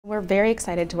We're very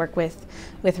excited to work with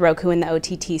Roku in the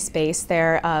OTT space.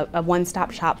 They're a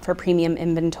one-stop shop for premium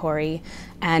inventory,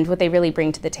 and what they really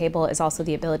bring to the table is also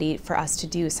the ability for us to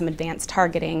do some advanced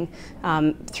targeting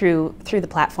through the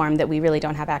platform that we really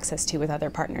don't have access to with other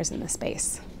partners in the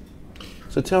space.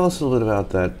 So tell us a little bit about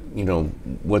that,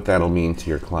 what that'll mean to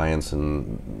your clients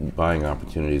and buying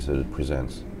opportunities that it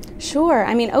presents. Sure.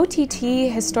 I mean,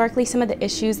 OTT, historically, some of the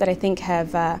issues that I think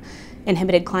have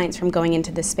inhibited clients from going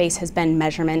into this space has been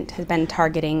measurement, has been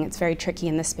targeting. It's very tricky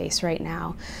in this space right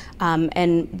now.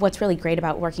 And what's really great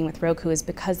about working with Roku is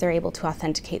because they're able to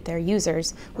authenticate their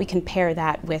users, we can pair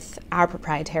that with our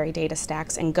proprietary data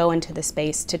stacks and go into the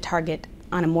space to target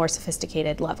on a more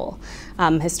sophisticated level.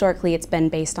 Historically, it's been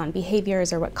based on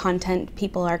behaviors or what content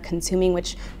people are consuming,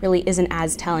 which really isn't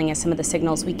as telling as some of the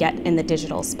signals we get in the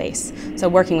digital space. So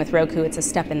working with Roku, it's a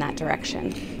step in that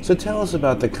direction. So tell us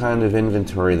about the kind of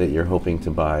inventory that you're hoping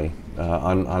to buy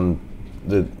on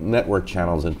the network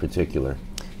channels in particular.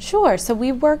 Sure. So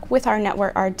we work with our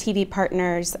network, our TV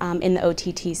partners in the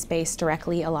OTT space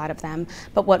directly, a lot of them.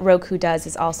 But what Roku does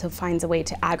is also finds a way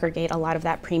to aggregate a lot of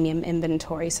that premium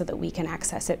inventory so that we can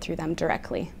access it through them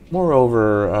directly.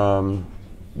 Moreover,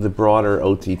 the broader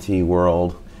OTT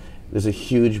world, there's a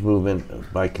huge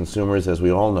movement by consumers, as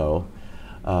we all know.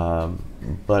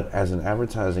 But as an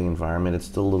advertising environment, it's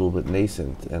still a little bit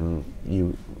nascent. And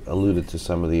you alluded to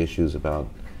some of the issues about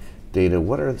data.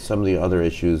 What are some of the other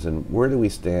issues, and where do we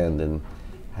stand in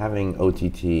having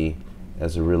OTT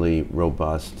as a really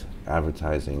robust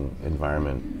advertising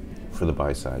environment for the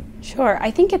buy side? Sure,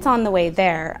 I think it's on the way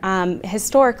there.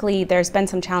 Historically, there's been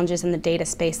some challenges in the data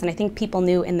space, and I think people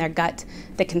knew in their gut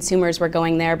that consumers were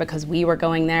going there because we were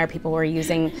going there. People were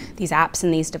using these apps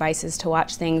and these devices to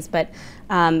watch things, but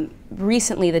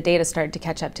recently the data started to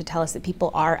catch up to tell us that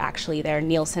people are actually there.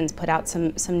 Nielsen's put out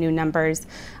some new numbers.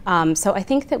 So I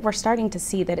think that we're starting to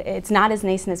see that it's not as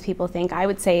nascent as people think. I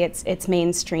would say it's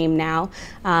mainstream now,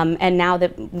 and now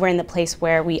that we're in the place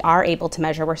where we are able to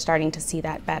measure, we're starting to see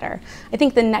that better. I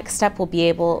think the next step will be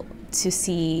able to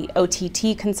see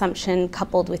OTT consumption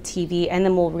coupled with TV, and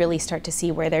then we'll really start to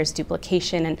see where there's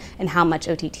duplication and how much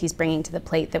OTT is bringing to the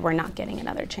plate that we're not getting in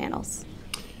other channels.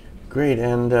 Great,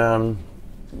 and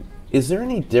is there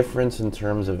any difference in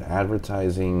terms of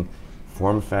advertising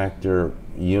form factor,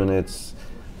 units,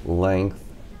 length,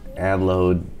 ad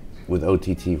load with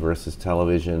OTT versus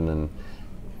television, and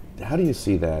how do you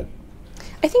see that?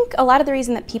 I think a lot of the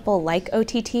reason that people like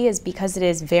OTT is because it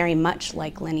is very much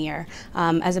like linear,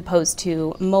 as opposed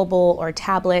to mobile or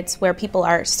tablets, where people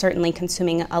are certainly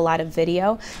consuming a lot of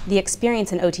video. The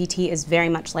experience in OTT is very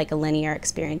much like a linear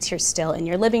experience. You're still in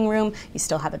your living room, you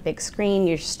still have a big screen,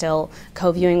 you're still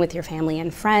co-viewing with your family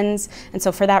and friends. And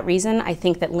so for that reason, I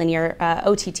think that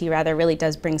OTT really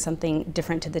does bring something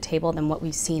different to the table than what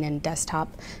we've seen in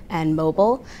desktop and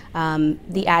mobile.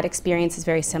 The ad experience is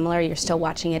very similar. You're still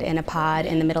watching it in a pod,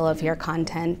 in the middle of your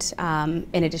content,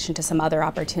 in addition to some other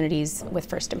opportunities with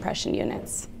first impression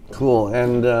units. Cool.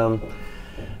 And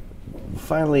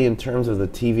finally, in terms of the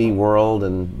TV world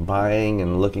and buying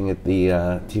and looking at the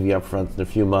TV Upfront in a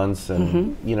few months,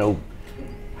 and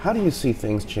how do you see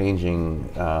things changing?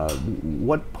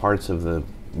 What parts of the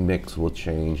mix will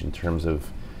change in terms of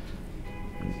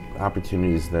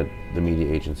opportunities that the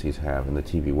media agencies have in the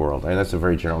TV world? And that's a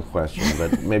very general question,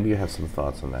 but maybe you have some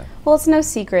thoughts on that. Well, it's no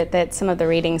secret that some of the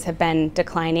ratings have been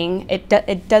declining.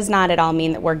 It does not at all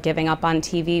mean that we're giving up on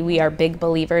TV. We are big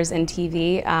believers in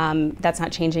TV. That's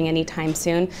not changing anytime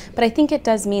soon. But I think it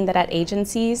does mean that at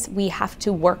agencies, we have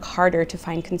to work harder to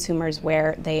find consumers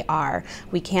where they are.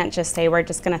 We can't just say we're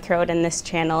just going to throw it in this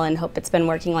channel and hope it's been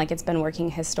working like it's been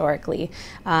working historically.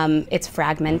 It's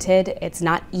fragmented. It's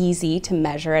not easy to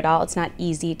measure it all. It's not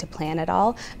easy to plan it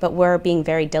all, but we're being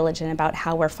very diligent about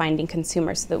how we're finding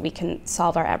consumers so that we can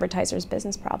solve our advertisers'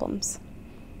 business problems.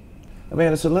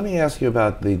 Amanda, so let me ask you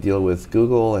about the deal with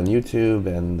Google and YouTube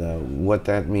and what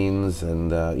that means,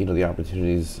 and the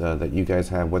opportunities that you guys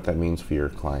have, what that means for your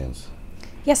clients.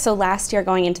 Yes, so last year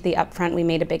going into the Upfront, we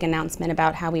made a big announcement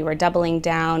about how we were doubling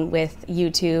down with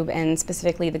YouTube and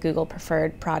specifically the Google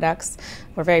preferred products.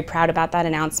 We're very proud about that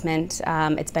announcement.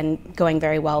 It's been going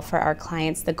very well for our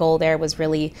clients. The goal there was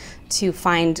really to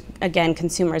find, again,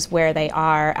 consumers where they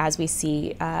are as we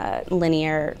see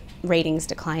linear ratings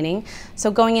declining.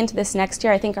 So going into this next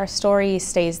year, I think our story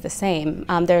stays the same.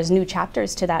 There's new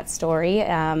chapters to that story.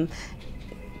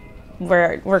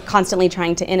 We're constantly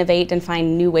trying to innovate and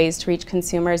find new ways to reach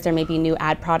consumers. There may be new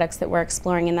ad products that we're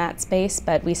exploring in that space,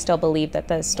 but we still believe that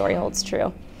the story holds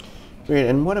true. Great.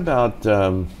 And what about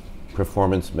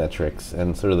performance metrics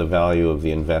and sort of the value of the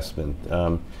investment?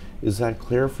 Is that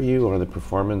clear for you, or the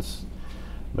performance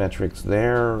metrics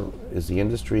there? Is the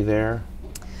industry there?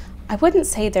 I wouldn't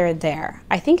say they're there.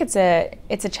 I think it's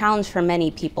a challenge for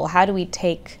many people. How do we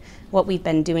take what we've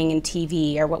been doing in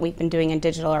TV or what we've been doing in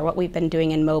digital or what we've been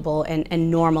doing in mobile and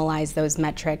normalize those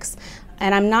metrics?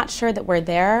 And I'm not sure that we're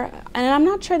there, and I'm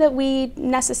not sure that we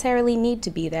necessarily need to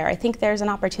be there. I think there's an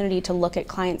opportunity to look at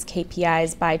clients'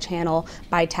 KPIs by channel,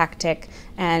 by tactic,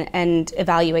 and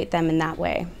evaluate them in that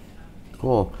way.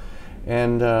 Cool.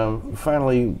 And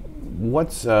finally,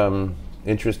 what's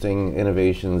interesting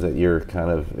innovations that you're kind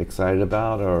of excited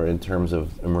about, or in terms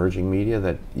of emerging media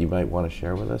that you might want to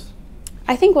share with us?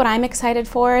 I think what I'm excited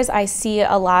for is I see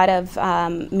a lot of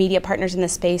media partners in the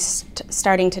space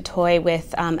starting to toy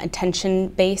with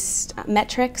attention-based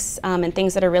metrics and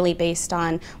things that are really based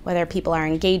on whether people are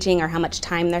engaging or how much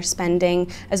time they're spending,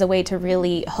 as a way to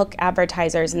really hook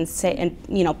advertisers and say,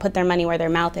 and put their money where their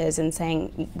mouth is, and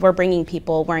saying we're bringing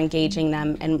people, we're engaging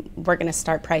them, and we're going to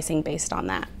start pricing based on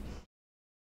that.